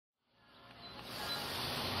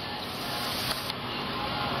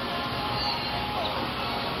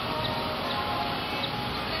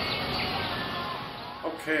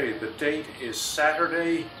Okay, the date is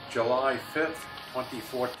Saturday, July 5th,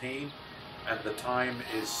 2014, and the time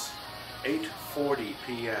is 8:40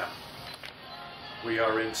 p.m. We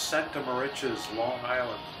are in Moriches, Long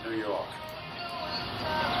Island, New York.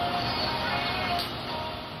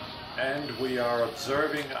 And we are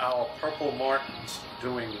observing our purple martins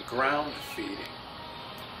doing ground feeding.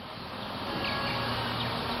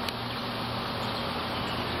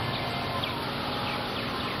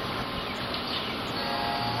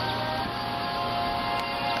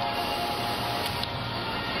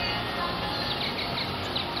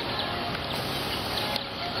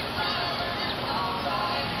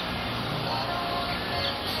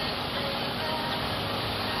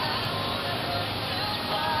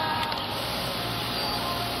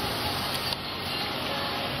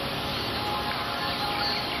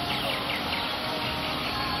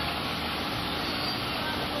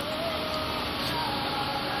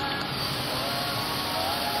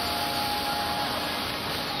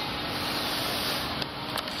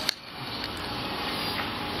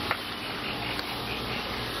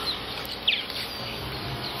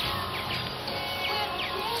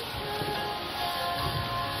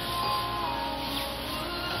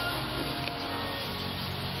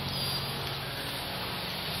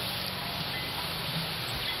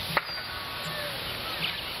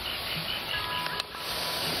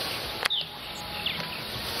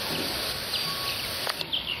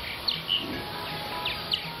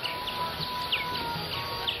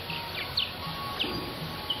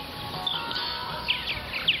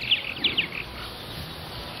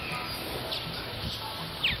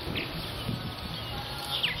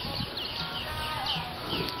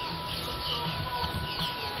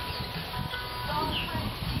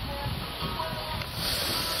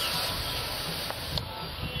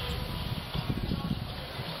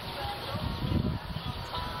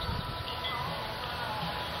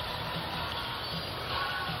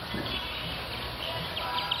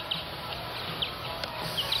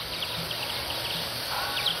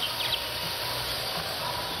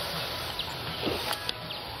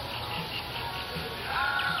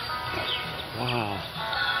 Wow,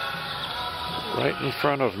 right in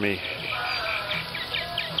front of me,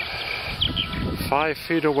 5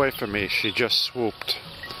 feet away from me, she just swooped.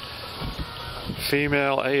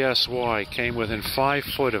 Female ASY came within 5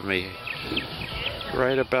 foot of me,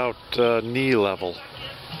 right about knee level.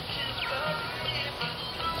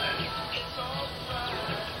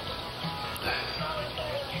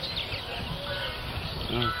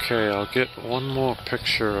 Okay, I'll get one more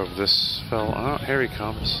picture of this fella. Oh, here he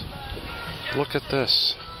comes. Look at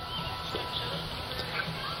this.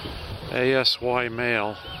 ASY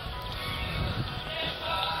male.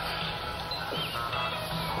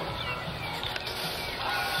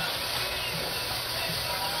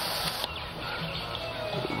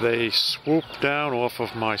 They swooped down off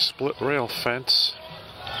of my split rail fence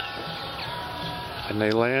and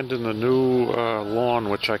they land in the new lawn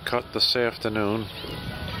which I cut this afternoon,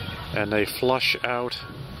 and they flush out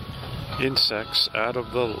insects out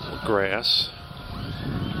of the grass,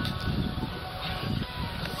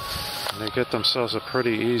 and they get themselves a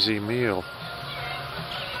pretty easy meal.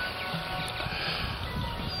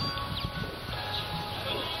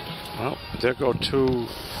 Well, there go 2,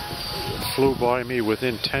 flew by me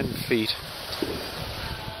within 10 feet.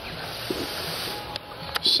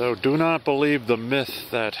 So do not believe the myth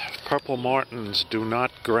that purple martins do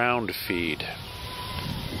not ground feed.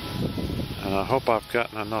 And I hope I've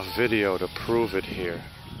gotten enough video to prove it here.